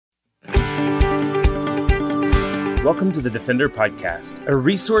Welcome to the Defender Podcast, a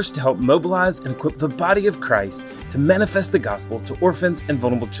resource to help mobilize and equip the body of Christ to manifest the gospel to orphans and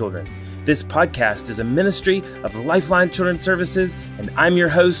vulnerable children. This podcast is a ministry of Lifeline Children's Services, and I'm your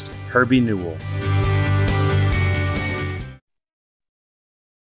host, Herbie Newell.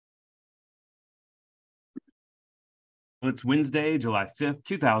 Well, it's Wednesday, July 5th,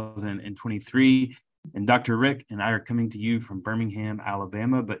 2023, and Dr. Rick and I are coming to you from Birmingham,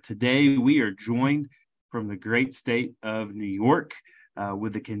 Alabama, but today we are joined from the great state of New York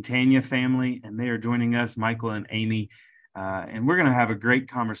with the Catania family, and they are joining us, Michael and Amy, and we're going to have a great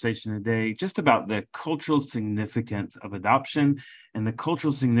conversation today just about the cultural significance of adoption and the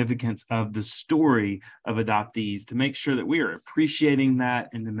cultural significance of the story of adoptees, to make sure that we are appreciating that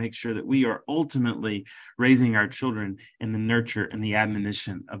and to make sure that we are ultimately raising our children in the nurture and the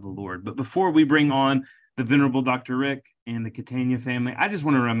admonition of the Lord. But before we bring on the Venerable Dr. Rick and the Catania family, I just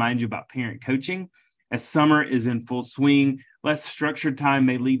want to remind you about parent coaching. As summer is in full swing, less structured time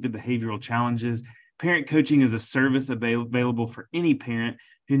may lead to behavioral challenges. Parent coaching is a service available for any parent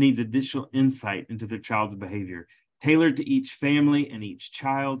who needs additional insight into their child's behavior. Tailored to each family and each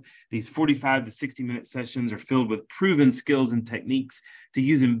child, these 45 to 60-minute sessions are filled with proven skills and techniques to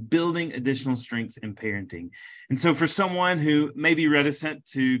use in building additional strengths in parenting. And so for someone who may be reticent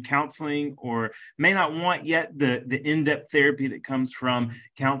to counseling or may not want yet the in-depth therapy that comes from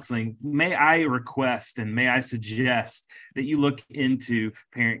counseling, may I request and may I suggest that you look into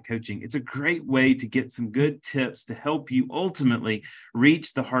parent coaching. It's a great way to get some good tips to help you ultimately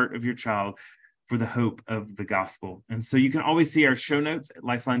reach the heart of your child for the hope of the gospel. And so you can always see our show notes at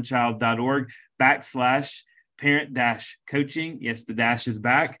lifelinechild.org/parent-coaching. Yes, the dash is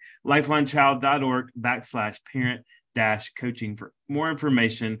back. lifelinechild.org/parent-coaching for more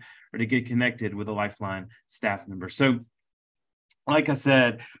information or to get connected with a Lifeline staff member. So like I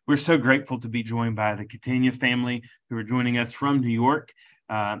said, we're so grateful to be joined by the Catania family who are joining us from New York.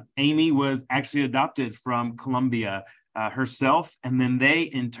 Amy was actually adopted from Colombia herself, and then they,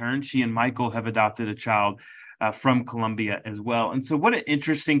 in turn, she and Michael have adopted a child from Colombia as well. And so what an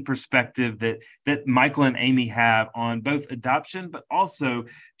interesting perspective that Michael and Amy have on both adoption, but also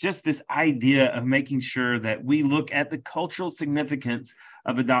just this idea of making sure that we look at the cultural significance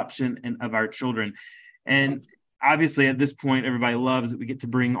of adoption and of our children. And obviously, at this point, everybody loves that we get to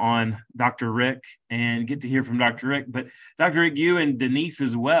bring on Dr. Rick and get to hear from Dr. Rick. But Dr. Rick, you and Denise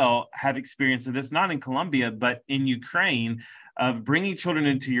as well have experience of this, not in Colombia, but in Ukraine, of bringing children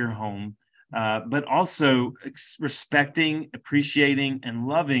into your home, but also respecting, appreciating, and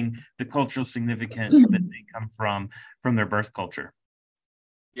loving the cultural significance that they come from their birth culture.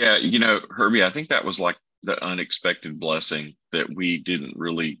 Yeah, Herbie, I think that was like the unexpected blessing that we didn't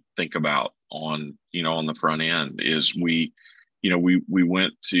really think about on the front end. Is we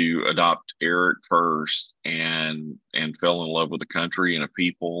went to adopt Eric first and fell in love with the country and the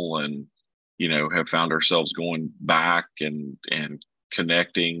people, and have found ourselves going back and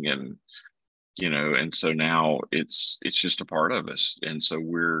connecting, and and so now it's just a part of us. And so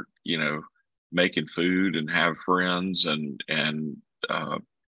we're making food and have friends and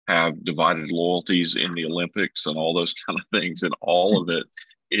have divided loyalties in the Olympics and all those kind of things, and all of it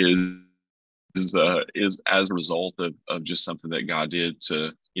is as a result of just something that God did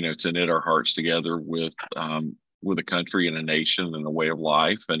to knit our hearts together with a country and a nation and a way of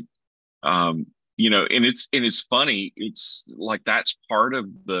life. And and it's funny, it's like that's part of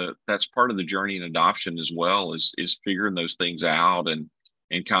the journey in adoption as well, is figuring those things out and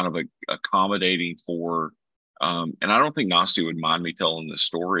kind of accommodating for. And I don't think Nasty would mind me telling this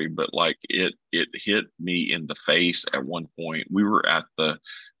story, but like it hit me in the face at one point. We were at the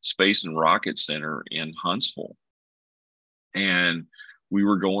Space and Rocket Center in Huntsville, and we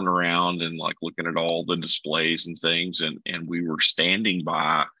were going around and like looking at all the displays and things, and we were standing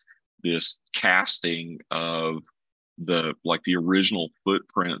by this casting of the original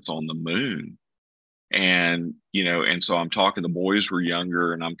footprints on the moon. And and so I'm talking, the boys were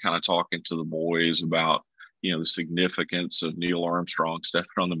younger, and I'm kind of talking to the boys about the significance of Neil Armstrong stepping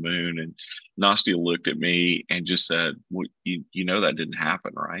on the moon. And Nastia looked at me and just said, well, that didn't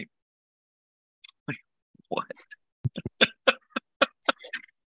happen, right? Like, what?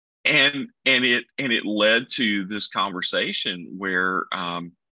 and it led to this conversation where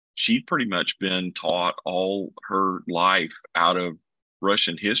she'd pretty much been taught all her life out of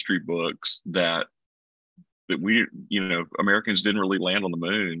Russian history books that we, Americans didn't really land on the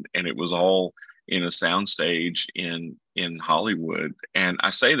moon, and it was all in a soundstage in Hollywood. And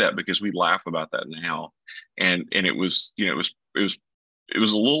I say that because we laugh about that now, and it was it was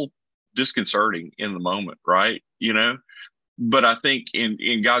a little disconcerting in the moment, right? But I think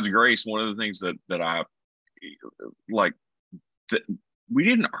in God's grace, one of the things that I like we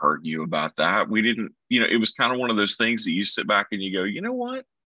didn't argue about that. We didn't, it was kind of one of those things that you sit back and you go, you know what?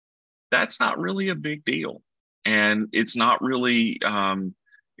 That's not really a big deal. And it's not really,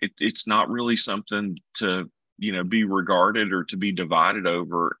 it's not really something to, be regarded or to be divided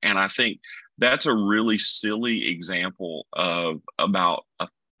over. And I think that's a really silly example of about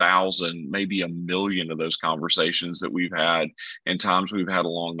 1,000, maybe 1,000,000 of those conversations that we've had and times we've had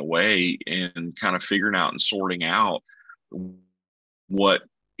along the way, and kind of figuring out and sorting out what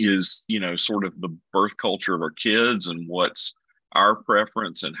is, sort of the birth culture of our kids and what's our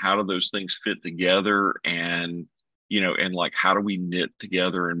preference and how do those things fit together, and and like how do we knit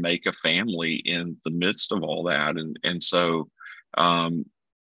together and make a family in the midst of all that. And so kind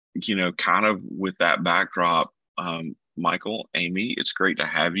of with that backdrop, Michael, Amy, it's great to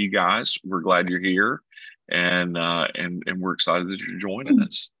have you guys. We're glad you're here, and we're excited that you're joining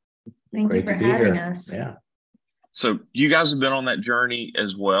us. Thank you for having us. Yeah. So you guys have been on that journey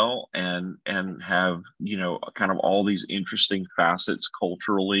as well, and have, kind of all these interesting facets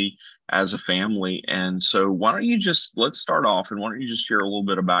culturally as a family. And so let's start off, and why don't you just share a little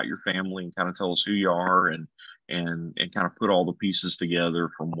bit about your family and kind of tell us who you are, and kind of put all the pieces together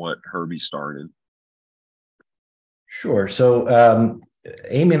from what Herbie started. Sure. So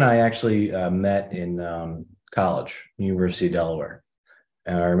Amy and I actually met in college, University of Delaware.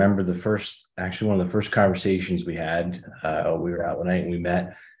 And I remember one of the first conversations we had, we were out one night and we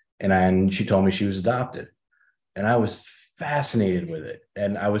met, and she told me she was adopted. And I was fascinated with it.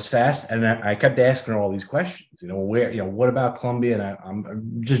 And I kept asking her all these questions, what about Columbia? And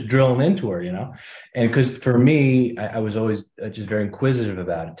I'm just drilling into her, and because for me, I was always just very inquisitive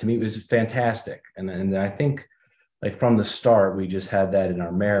about it. To me, it was fantastic. And I think like from the start, we just had that in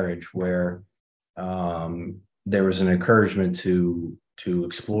our marriage where there was an encouragement to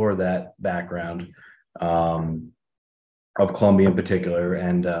explore that background of Colombia in particular,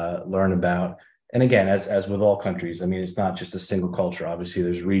 and learn about. And again, as with all countries, I mean, it's not just a single culture. Obviously,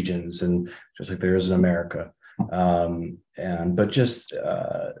 there's regions, and just like there is in America.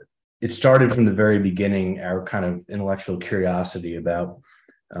 It started from the very beginning, our kind of intellectual curiosity about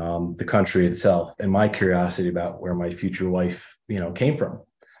the country itself, and my curiosity about where my future wife, came from.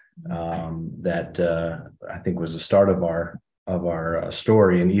 That I think was the start of our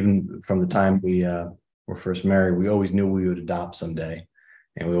story. And even from the time we were first married, we always knew we would adopt someday,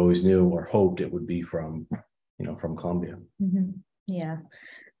 and we always knew or hoped it would be from Colombia. Mm-hmm. Yeah.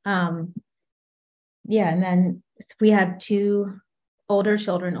 And then we have two older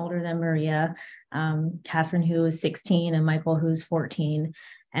children, older than Maria, Catherine, who is 16, and Michael, who's 14,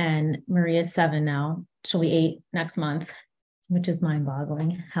 and Maria's 7 now. She'll be 8 next month, which is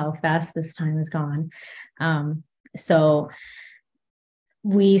mind-boggling how fast this time has gone. So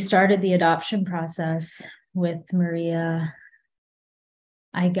we started the adoption process with Maria,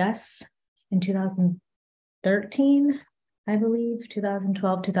 I guess, in 2013, I believe,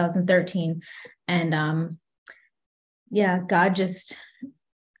 2012, 2013. And God just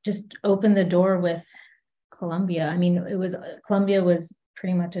opened the door with Colombia. I mean, Colombia was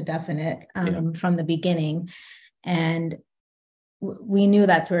pretty much a definite from the beginning. And we knew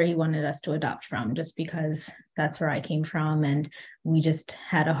that's where he wanted us to adopt from, just because that's where I came from. And we just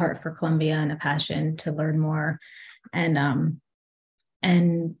had a heart for Colombia and a passion to learn more. And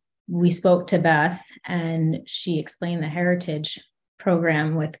we spoke to Beth, and she explained the heritage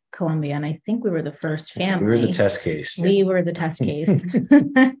program with Colombia. And I think we were the first family. We were the test case. We were the test case,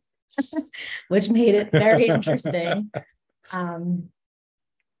 which made it very interesting.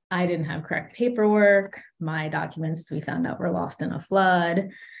 I didn't have correct paperwork. My documents, we found out, were lost in a flood.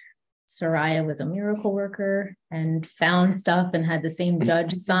 Soraya was a miracle worker and found stuff and had the same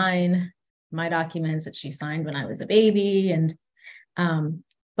judge sign my documents that she signed when I was a baby. And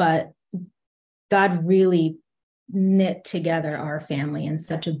but God really knit together our family in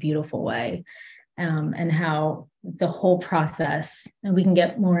such a beautiful way. And how the whole process, and we can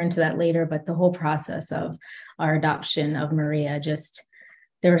get more into that later, but the whole process of our adoption of Maria,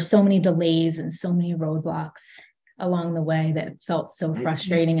 there were so many delays and so many roadblocks along the way that felt so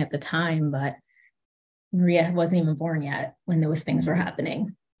frustrating at the time, but Maria wasn't even born yet when those things were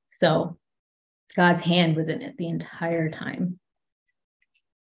happening. So God's hand was in it the entire time.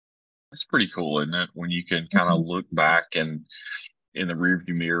 It's pretty cool, isn't it? When you can kind of look back and in the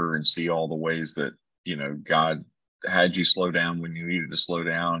rearview mirror and see all the ways that, God had you slow down when you needed to slow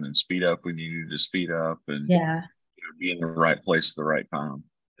down, and speed up when you needed to speed up, and be in the right place at the right time.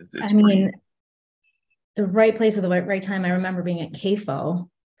 The right place at the right time. I remember being at CAFO.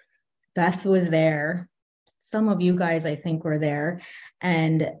 Beth was there. Some of you guys, I think, were there.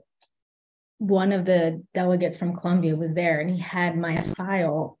 And one of the delegates from Columbia was there, and he had my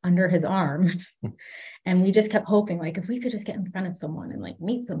file under his arm. And we just kept hoping, like, if we could just get in front of someone and like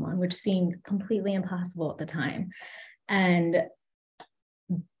meet someone, which seemed completely impossible at the time. And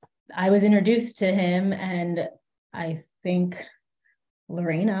I was introduced to him, and I think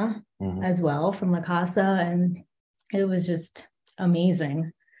Lorena as well from La Casa. And it was just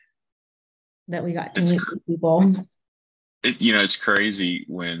amazing that we got to meet people. It's crazy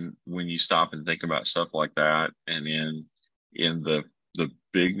when you stop and think about stuff like that, and in the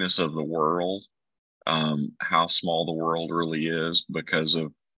bigness of the world, how small the world really is because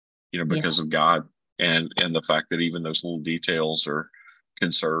of of God, and the fact that even those little details are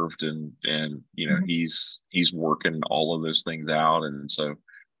conserved, and he's working all of those things out. And so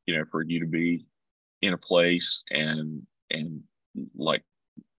for you to be in a place and like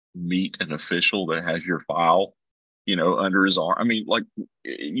meet an official that has your file under his arm. I mean, like,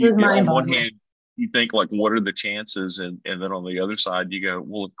 on one hand you think, like, what are the chances, and then on the other side you go,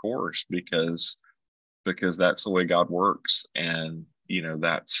 well, of course, because that's the way God works, and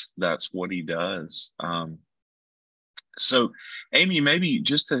that's what he does. So Amy, maybe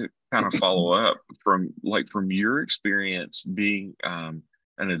just to kind of follow up from your experience being an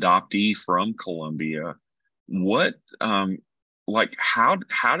adoptee from Colombia, what how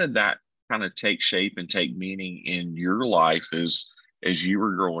did that kind of take shape and take meaning in your life as you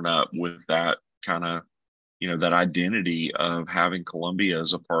were growing up with that kind of that identity of having Colombia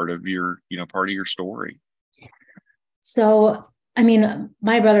as a part of your story? So, I mean,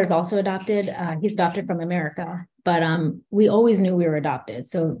 my brother's also adopted. He's adopted from America, but we always knew we were adopted.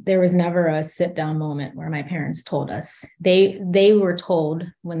 So there was never a sit down moment where my parents told us. They were told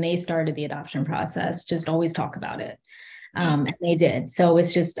when they started the adoption process, just always talk about it. And they did. So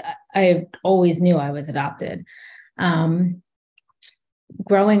it's just, I always knew I was adopted. Growing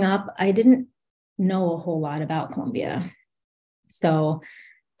up, I didn't know a whole lot about Colombia. So,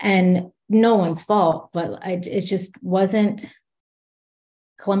 and no one's fault, but it just wasn't,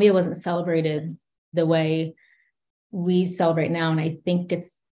 Colombia wasn't celebrated the way we celebrate now. And I think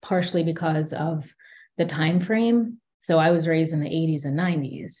it's partially because of the time frame. So I was raised in the 80s and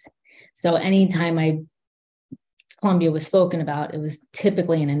 90s. So anytime Colombia was spoken about, it was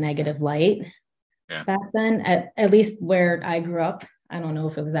typically in a negative light back then, at least where I grew up. I don't know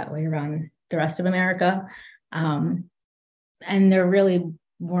if it was that way around the rest of America. And there really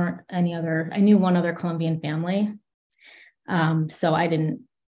weren't any other, I knew one other Colombian family. So I didn't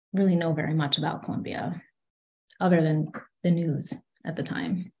really know very much about Colombia other than the news at the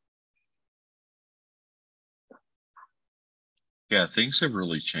time. Yeah, things have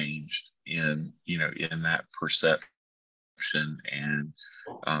really changed in that perception, and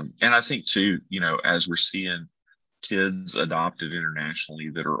I think too, as we're seeing kids adopted internationally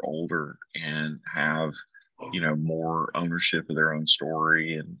that are older and have more ownership of their own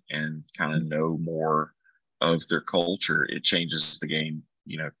story, and kind of know more of their culture, it changes the game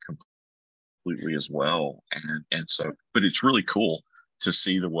completely as well. And so, but it's really cool to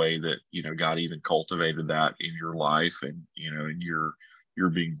see the way that God even cultivated that in your life, and and you're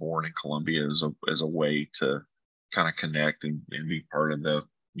being born in Colombia as a way to kind of connect and be part of the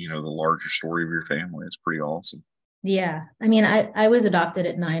the larger story of your family. It's pretty awesome. Yeah, I mean, I was adopted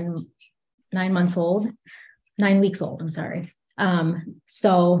at 9 weeks old. I'm sorry.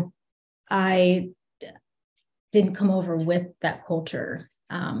 So I didn't come over with that culture,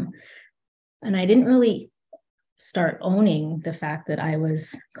 and I didn't really start owning the fact that I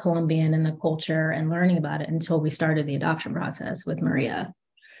was Colombian and the culture and learning about it until we started the adoption process with Maria,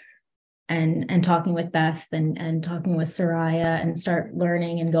 and talking with Beth and talking with Soraya, and start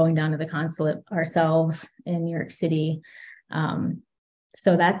learning and going down to the consulate ourselves in New York City.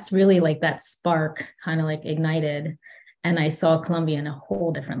 So that's really like that spark kind of like ignited. And I saw Colombia in a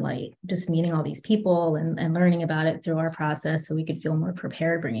whole different light, just meeting all these people and learning about it through our process so we could feel more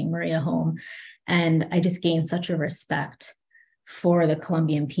prepared bringing Maria home. And I just gained such a respect for the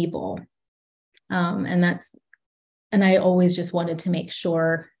Colombian people. And I always just wanted to make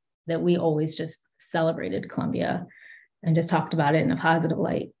sure that we always just celebrated Colombia and just talked about it in a positive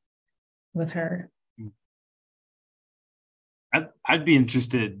light with her. I'd be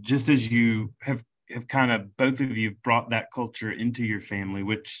interested, just as you have kind of, both of you brought that culture into your family,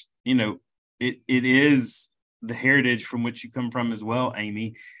 which, it is the heritage from which you come from as well,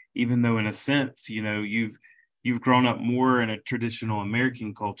 Amy, even though in a sense, you've grown up more in a traditional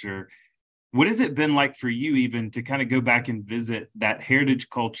American culture. What has it been like for you even to kind of go back and visit that heritage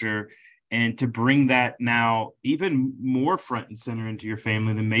culture and to bring that now even more front and center into your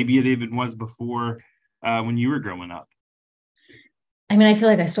family than maybe it even was before when you were growing up? I mean, I feel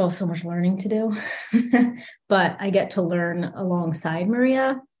like I still have so much learning to do, but I get to learn alongside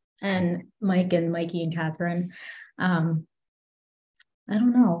Maria and Mike and Mikey and Catherine. I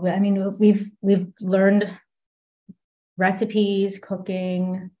don't know. I mean, we've learned recipes,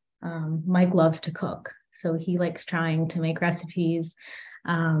 cooking. Mike loves to cook, so he likes trying to make recipes.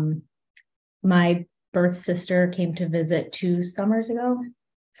 My birth sister came to visit 2 summers ago.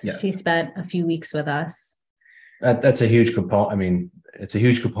 Yeah. She spent a few weeks with us. That's a huge component. I mean, it's a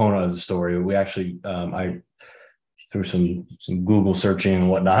huge component of the story. We actually, I through some Google searching and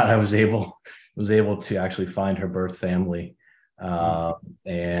whatnot, I was able to actually find her birth family.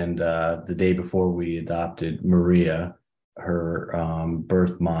 And the day before we adopted Maria, her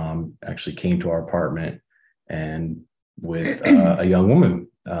birth mom actually came to our apartment, and with a young woman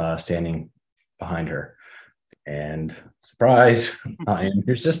standing behind her, and surprise, I am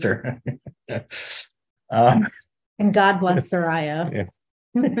your sister. And God bless Soraya.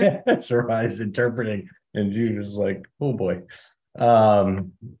 Yeah. Soraya is interpreting, and she was like, "Oh boy." Yeah.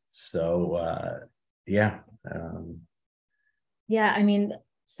 Yeah, I mean,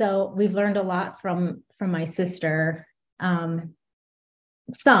 so we've learned a lot from my sister. Some,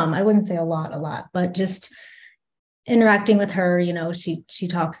 I wouldn't say a lot, but just interacting with her, you know, she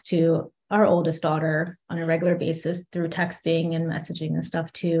talks to our oldest daughter on a regular basis through texting and messaging and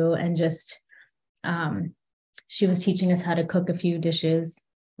stuff too. And just she was teaching us how to cook a few dishes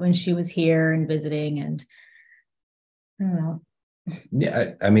when she was here and visiting, and I don't know.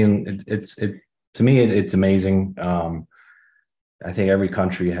 Yeah, I mean, it's to me, it's amazing. I think every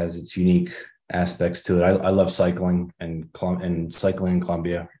country has its unique aspects to it. I love cycling and cycling in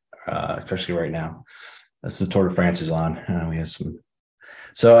Colombia, especially right now. That's the Tour de France is on. We have some.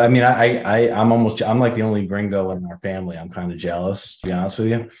 So I mean, I'm like the only gringo in our family. I'm kind of jealous, to be honest with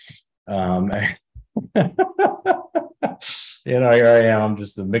you. You know, here I am. I'm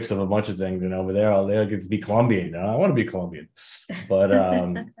just a mix of a bunch of things, and over there, they get to be Colombian. I want to be Colombian, but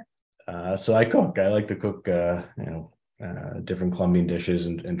so I cook. I like to cook, different Colombian dishes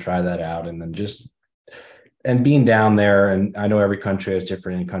and try that out, and then and being down there. And I know every country has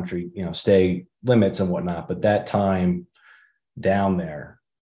different in-country, stay limits and whatnot, but that time down there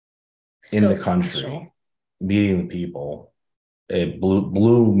in the country, special. Meeting the people, it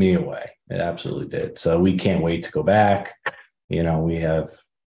blew me away. It absolutely did. So we can't wait to go back. We have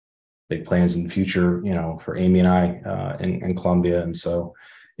big plans in the future, for Amy and I in Colombia. And so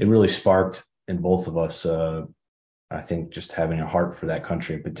it really sparked in both of us, I think, just having a heart for that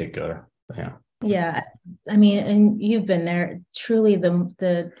country in particular. Yeah. Yeah. I mean, and you've been there, truly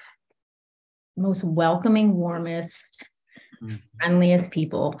the most welcoming, warmest, friendliest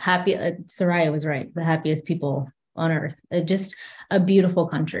people. Happy. Soraya was right. The happiest people on earth. Just a beautiful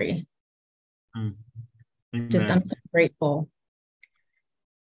country. Just, I'm so grateful.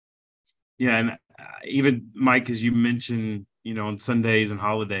 Yeah. And even Mike, as you mentioned, on Sundays and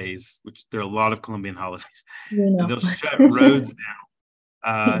holidays, which there are a lot of Colombian holidays, they'll shut roads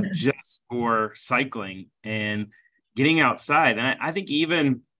down just for cycling and getting outside. And I think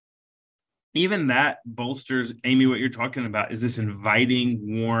even that bolsters, Amy, what you're talking about is this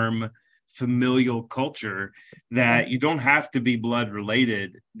inviting, warm, familial culture that you don't have to be blood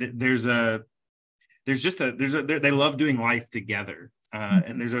related. They love doing life together.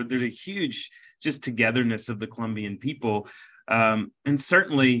 And there's a huge just togetherness of the Colombian people. And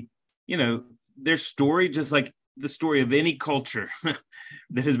certainly, their story, just like the story of any culture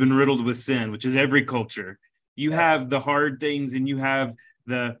that has been riddled with sin, which is every culture, you have the hard things and you have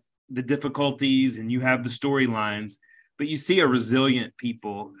the difficulties and you have the storylines, but you see a resilient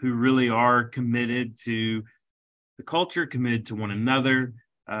people who really are committed to the culture, committed to one another.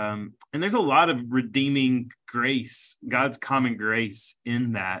 And there's a lot of redeeming grace, God's common grace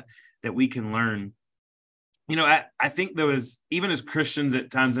in that we can learn. I think there was, even as Christians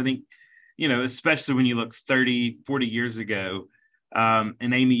at times, I think, especially when you look 30, 40 years ago, and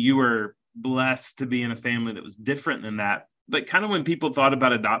Amy, you were blessed to be in a family that was different than that. But kind of when people thought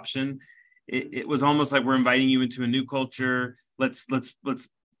about adoption, it was almost like we're inviting you into a new culture. Let's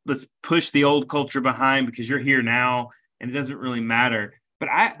push the old culture behind because you're here now and it doesn't really matter. But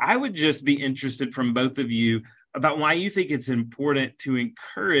I would just be interested from both of you about why you think it's important to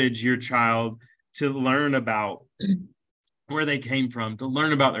encourage your child to learn about where they came from, to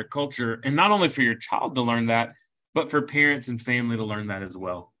learn about their culture, and not only for your child to learn that, but for parents and family to learn that as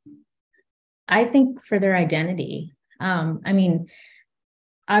well. I think for their identity. I mean,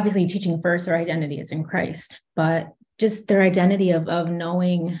 obviously teaching first their identity is in Christ, but just their identity of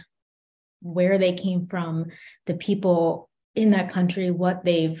knowing where they came from, the people in that country, what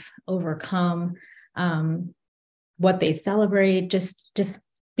they've overcome, what they celebrate, just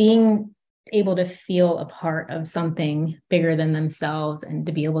being able to feel a part of something bigger than themselves and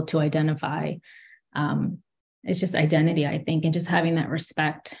to be able to identify. It's just identity, I think, and just having that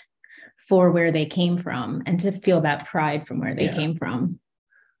respect for where they came from and to feel that pride from where they came from.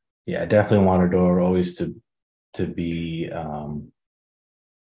 Yeah, I definitely want our daughter always to be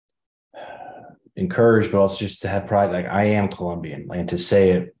encouraged, but also just to have pride. Like, I am Colombian, and to say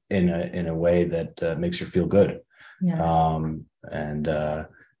it in a way that makes her feel good.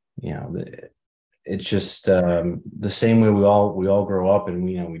 It's just the same way we all grow up, and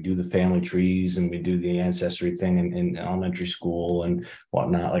we do the family trees and we do the ancestry thing in elementary school and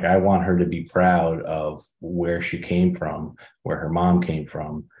whatnot. Like, I want her to be proud of where she came from, where her mom came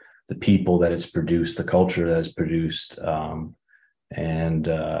from, the people that it's produced, the culture that it's produced. Like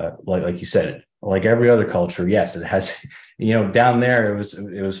you said, like every other culture, yes, it has, down there, it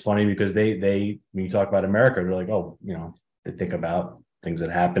was funny because they when you talk about America, they're like, oh, they think about things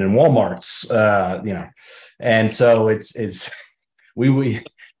that happen in Walmarts, and so it's we live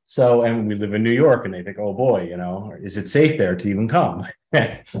in New York, and they think, oh boy, is it safe there to even come?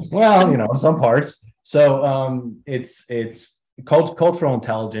 Well, some parts. So it's cultural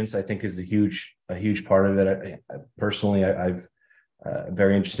intelligence, I think, is a huge part of it. Personally, I've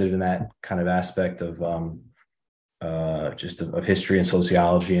very interested in that kind of aspect of just of history and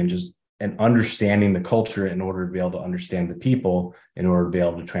sociology, and understanding the culture in order to be able to understand the people, in order to be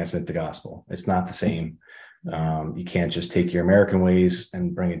able to transmit the gospel. It's not the same. You can't just take your American ways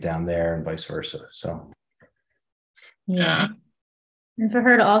and bring it down there and vice versa. So, yeah. And for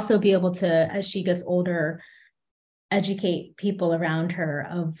her to also be able to, as she gets older, educate people around her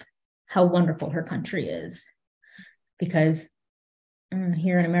of how wonderful her country is. Because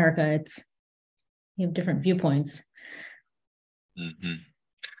here in America, you have different viewpoints. Mm-hmm.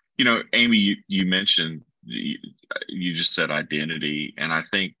 Amy, you mentioned, you just said identity. And I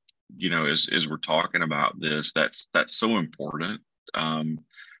think, as we're talking about this, that's so important. And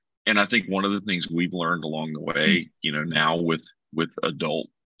I think one of the things we've learned along the way, now with adult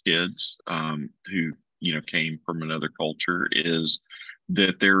kids who, came from another culture, is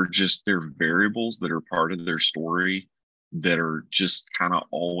that there are variables that are part of their story that are just kind of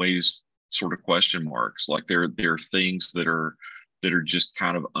always sort of question marks. Like there are things that are just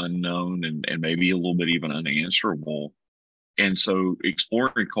kind of unknown and maybe a little bit even unanswerable. And so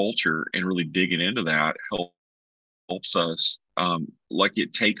exploring culture and really digging into that helps us. Like,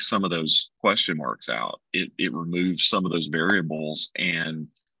 it takes some of those question marks out. It removes some of those variables and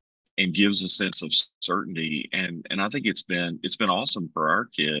gives a sense of certainty. And I think it's been awesome for our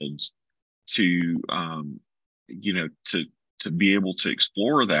kids to to be able to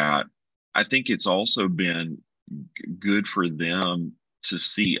explore that. I think it's also been good for them to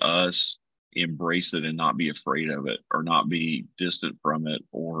see us embrace it and not be afraid of it or not be distant from it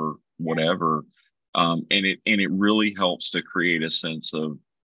or whatever. And it really helps to create a sense of,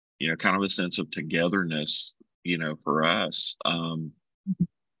 kind of a sense of togetherness, for us.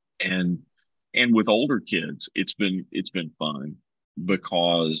 And with older kids, it's been fun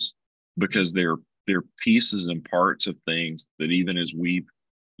because they're pieces and parts of things that even as we've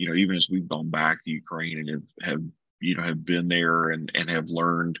gone back to Ukraine and have been there and have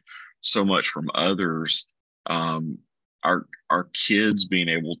learned so much from others, our kids being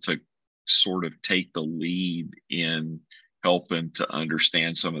able to sort of take the lead in helping to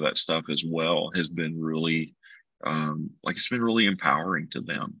understand some of that stuff as well has been really it's been really empowering to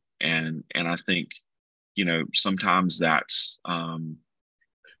them. And I think, sometimes that's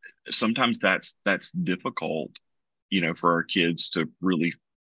difficult, for our kids to really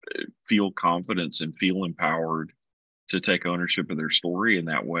feel confidence and feel empowered to take ownership of their story in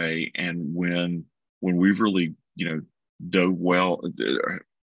that way. And when we've really, dove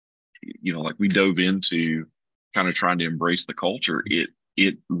we dove into kind of trying to embrace the culture,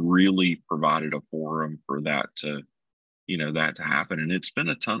 it really provided a forum for that to happen. And it's been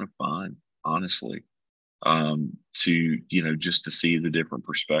a ton of fun, honestly, to, just to see the different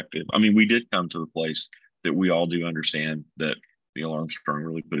perspective. I mean, we did come to the place that we all do understand that Neil Armstrong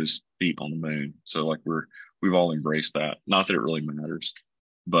really put his feet on the moon. So we've all embraced that. Not that it really matters,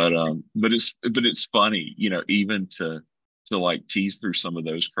 but it's funny, even to like tease through some of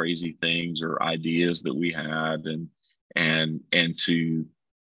those crazy things or ideas that we had and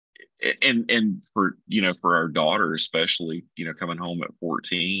for our daughter, especially, coming home at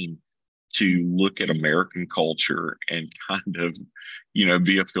 14, to look at American culture and kind of,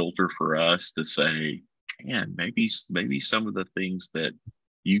 be a filter for us to say, man, maybe some of the things that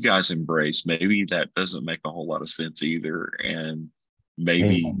you guys embrace, maybe that doesn't make a whole lot of sense either. And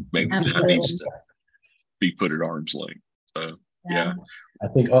maybe that needs to, be put at arm's length. So yeah. I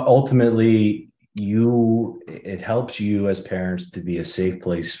think ultimately it helps you as parents to be a safe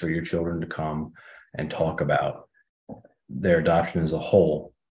place for your children to come and talk about their adoption as a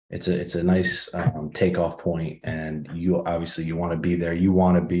whole. It's a nice takeoff point, and you obviously want to be there. You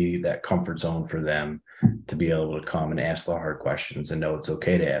want to be that comfort zone for them to be able to come and ask the hard questions and know it's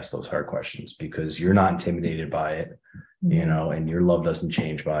okay to ask those hard questions because you're not intimidated by it, and your love doesn't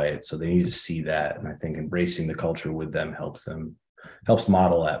change by it. So they need to see that, and I think embracing the culture with them helps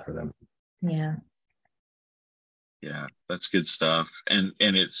model that for them. Yeah, that's good stuff. And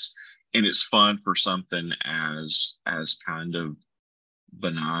it's fun for something as kind of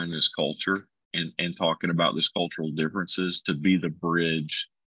benign as culture and talking about this cultural differences to be the bridge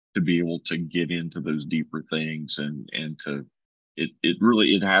to be able to get into those deeper things and to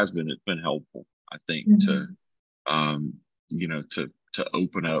it's been helpful, I think, to to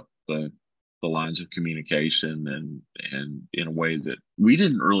open up the lines of communication and in a way that we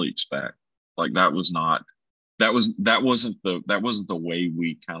didn't really expect. Like that wasn't the way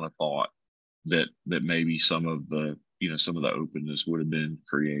we kind of thought that maybe some of the openness would have been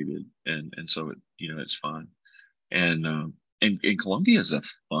created, and so it's fun, and Columbia is a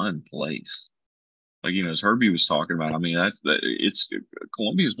fun place. Like as Herbie was talking about, I mean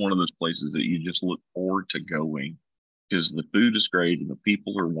Columbia is one of those places that you just look forward to going because the food is great and the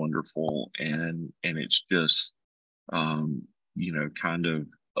people are wonderful, and it's just kind of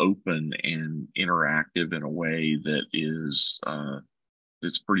open and interactive in a way that is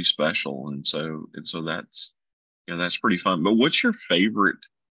it's pretty special, and so that's pretty fun. But what's your favorite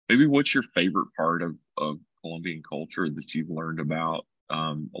part of Colombian culture that you've learned about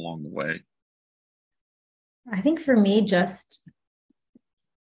along the way? I think for me, just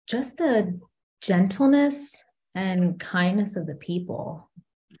the gentleness and kindness of the people.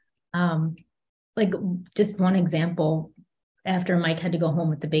 Like just one example, after Mike had to go home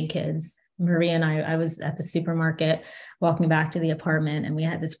with the big kids, Maria and I was at the supermarket walking back to the apartment, and we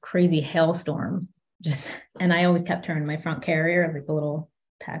had this crazy hailstorm. And I always kept her in my front carrier, like a little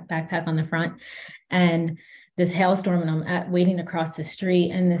backpack on the front. And this hailstorm, and I'm waiting across the street,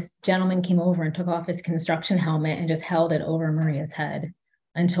 and this gentleman came over and took off his construction helmet and just held it over Maria's head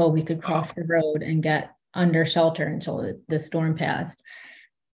until we could cross the road and get under shelter until the storm passed.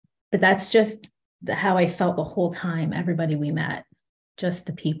 But that's just how I felt the whole time. Everybody we met, just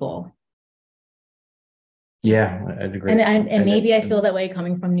the people. Yeah, I'd agree. And maybe I feel that way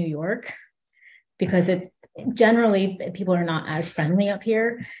coming from New York, because generally people are not as friendly up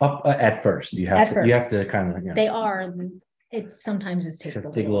here. At first, you have to kind of. They are. It sometimes just takes a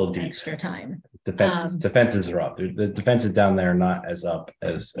little extra time. Defenses are up. The defenses down there are not as up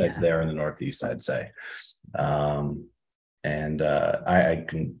as they are in the Northeast, I'd say. And I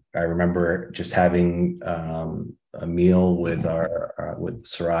remember just having a meal with with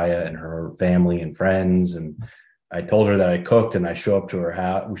Soraya and her family and friends, and I told her that I cooked, and I show up to her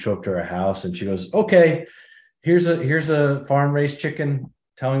house. We show up to her house, and she goes, "Okay, here's a farm raised chicken.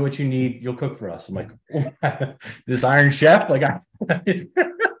 Tell me what you need. You'll cook for us." I'm like, this Iron Chef, like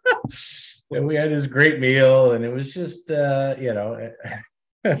and we had this great meal, and it was just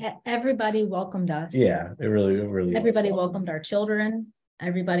everybody welcomed us. Yeah, it really everybody welcomed our children.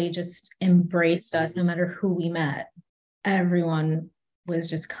 Everybody just embraced us, no matter who we met. Everyone was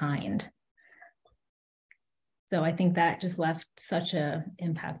just kind. So I think that just left such a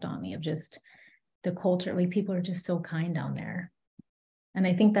impact on me of just the culture. Like people are just so kind down there. And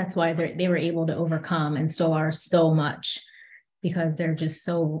I think that's why they were able to overcome and still are so much, because they're just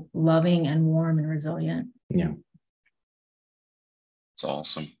so loving and warm and resilient. Yeah. It's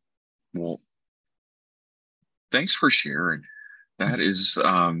awesome. Well, thanks for sharing. That is,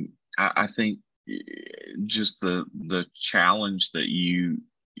 I think just the challenge that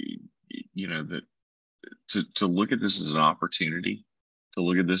that to look at this as an opportunity, to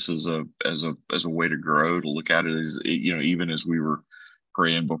look at this as a way to grow, to look at it as, even as we were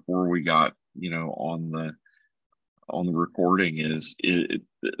praying before we got, on the recording, is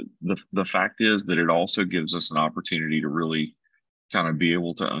the fact is that it also gives us an opportunity to really kind of be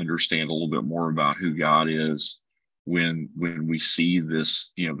able to understand a little bit more about who God is when we see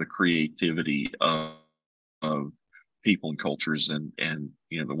this, the creativity of people and cultures and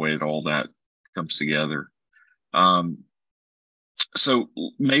the way that all that comes together. So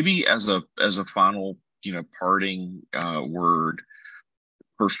maybe as a final, parting word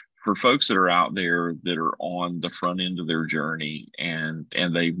for folks that are out there that are on the front end of their journey and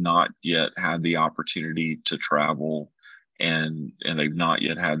they've not yet had the opportunity to travel and they've not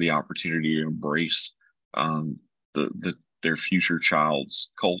yet had the opportunity to embrace their future child's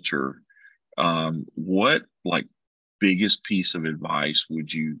culture. What like biggest piece of advice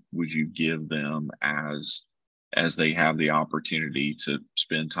would you give them as they have the opportunity to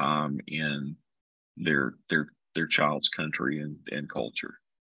spend time in their child's country and culture?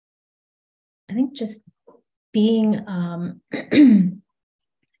 I think just being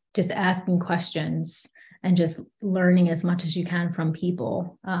just asking questions and just learning as much as you can from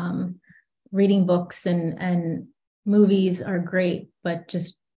people. Reading books and movies are great, but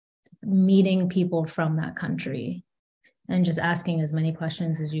just meeting people from that country and just asking as many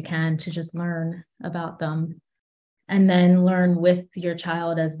questions as you can to just learn about them, and then learn with your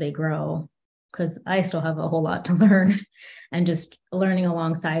child as they grow. Because I still have a whole lot to learn, and just learning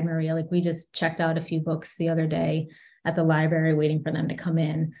alongside Maria. Like, we just checked out a few books the other day at the library, waiting for them to come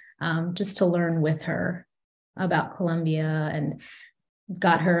in, just to learn with her about Colombia, and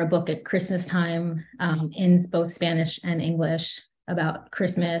got her a book at Christmas time in both Spanish and English about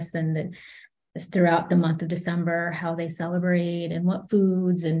Christmas and throughout the month of December, how they celebrate and what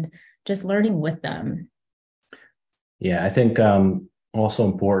foods, and just learning with them. Yeah, I think also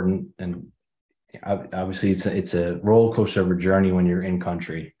important, and obviously it's a roller coaster of a journey when you're in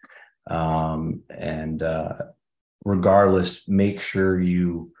country, and regardless, make sure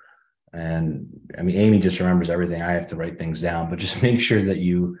you, and I mean, Amy just remembers everything. I have to write things down, but just make sure that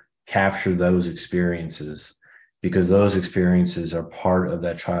you capture those experiences, because those experiences are part of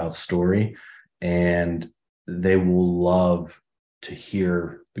that child's story, and they will love to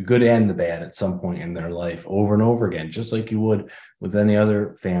hear the good and the bad at some point in their life over and over again, just like you would with any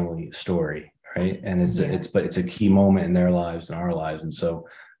other family story. Right. And it's a key moment in their lives and our lives. And so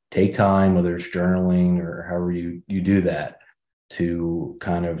take time, whether it's journaling or however you do that, to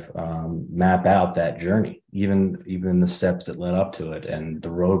kind of map out that journey, even the steps that led up to it and the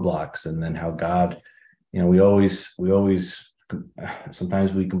roadblocks, and then how God, we always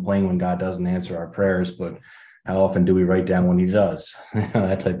sometimes we complain when God doesn't answer our prayers, but how often do we write down when he does?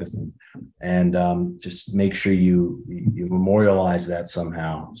 That type of thing. And just make sure you memorialize that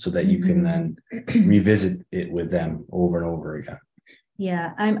somehow, so that you can then revisit it with them over and over again.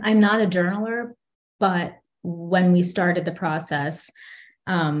 Yeah, I'm not a journaler, but when we started the process,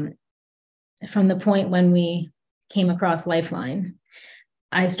 from the point when we came across Lifeline,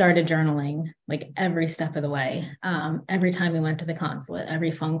 I started journaling like every step of the way. Every time we went to the consulate,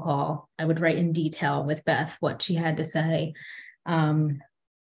 every phone call, I would write in detail with Beth what she had to say. All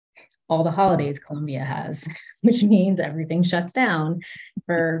the holidays Colombia has, which means everything shuts down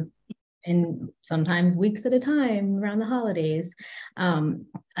and sometimes weeks at a time around the holidays.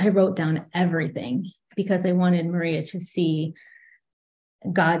 I wrote down everything because I wanted Maria to see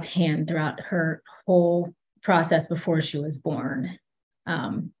God's hand throughout her whole process before she was born.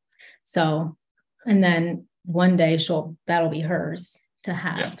 And then one day that'll be hers to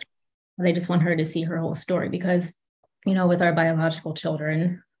have. Yeah. But I just want her to see her whole story, because, with our biological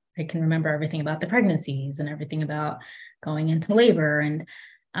children, I can remember everything about the pregnancies and everything about going into labor. And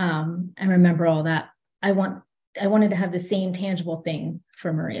I remember all that. I wanted to have the same tangible thing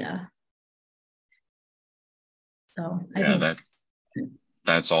for Maria. So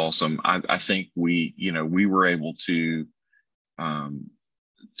that's awesome. I think we were able to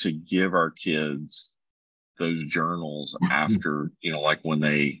give our kids those journals after, like when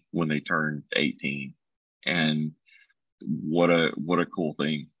they turned 18, and what a cool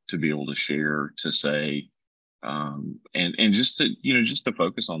thing to be able to share, to say, and just to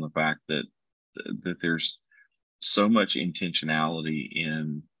focus on the fact that there's so much intentionality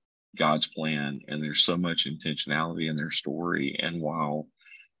in God's plan, and there's so much intentionality in their story. And while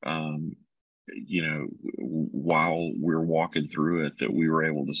while we're walking through it, that we were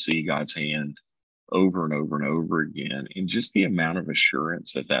able to see God's hand over and over and over again, and just the amount of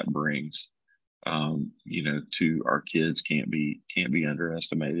assurance that brings, to our kids can't be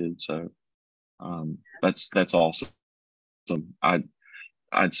underestimated. So that's awesome.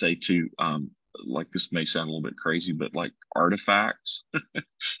 I'd say too, like, this may sound a little bit crazy, but like artifacts,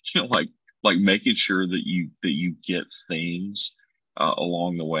 like making sure that you get things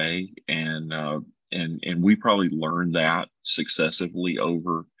along the way, and we probably learned that successively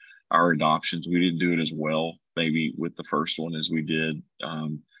over our adoptions. We didn't do it as well maybe with the first one as we did,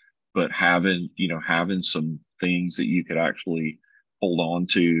 but having some things that you could actually hold on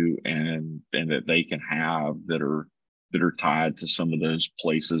to, and that they can have, that are tied to some of those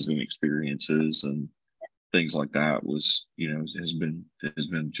places and experiences and things like that, was has been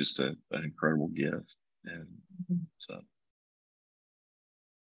just an incredible gift. And so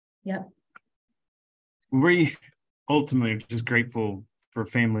yeah, we ultimately are just grateful for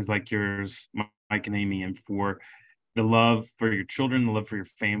families like yours, Mike and Amy, and for the love for your children, the love for your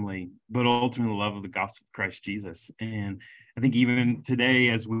family, but ultimately the love of the gospel of Christ Jesus. And I think even today,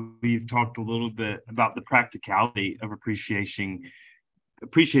 as we've talked a little bit about the practicality of appreciating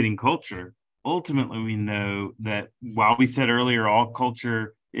culture, ultimately we know that while we said earlier, all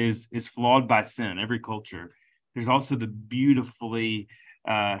culture is flawed by sin, every culture, there's also the beautiful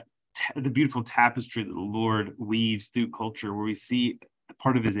tapestry that the Lord weaves through culture, where we see a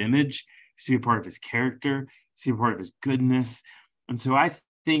part of his image, see a part of his character, see a part of his goodness. And so I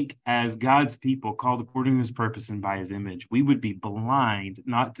think as God's people called according to his purpose and by his image, we would be blind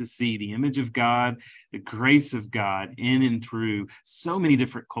not to see the image of God, the grace of God in and through so many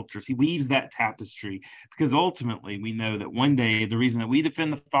different cultures. He weaves that tapestry because ultimately we know that one day the reason that we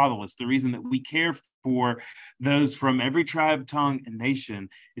defend the fatherless, the reason that we care for those from every tribe, tongue, and nation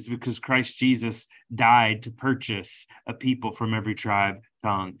is because Christ Jesus died to purchase a people from every tribe,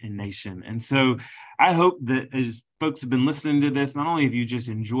 tongue, and nation. And so I hope that as folks have been listening to this, not only have you just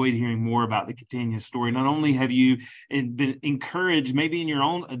enjoyed hearing more about the Catania story, not only have you been encouraged maybe in your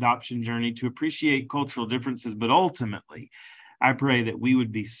own adoption journey to appreciate cultural differences, but ultimately, I pray that we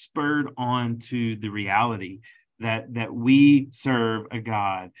would be spurred on to the reality that we serve a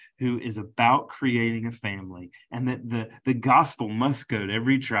God who is about creating a family, and that the gospel must go to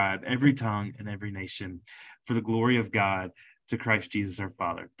every tribe, every tongue, and every nation for the glory of God, to Christ Jesus our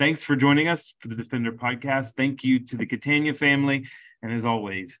Father. Thanks for joining us for the Defender podcast. Thank you to the Catania family. And as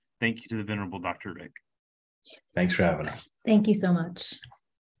always, thank you to the Venerable Dr. Rick. Thanks for having us. Thank you so much.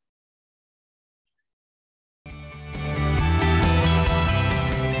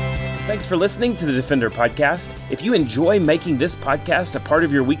 Thanks for listening to the Defender podcast. If you enjoy making this podcast a part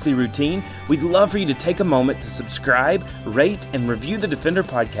of your weekly routine, we'd love for you to take a moment to subscribe, rate, and review the Defender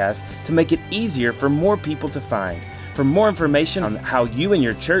podcast to make it easier for more people to find. For more information on how you and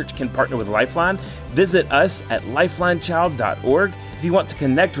your church can partner with Lifeline, visit us at lifelinechild.org. If you want to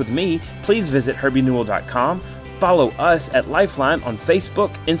connect with me, please visit herbienewell.com. Follow us at Lifeline on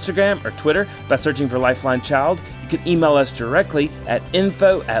Facebook, Instagram, or Twitter by searching for Lifeline Child. You can email us directly at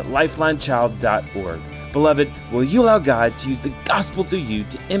info@lifelinechild.org. Beloved, will you allow God to use the gospel through you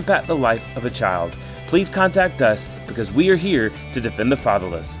to impact the life of a child? Please contact us because we are here to defend the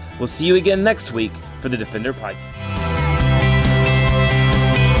fatherless. We'll see you again next week for the Defender Podcast.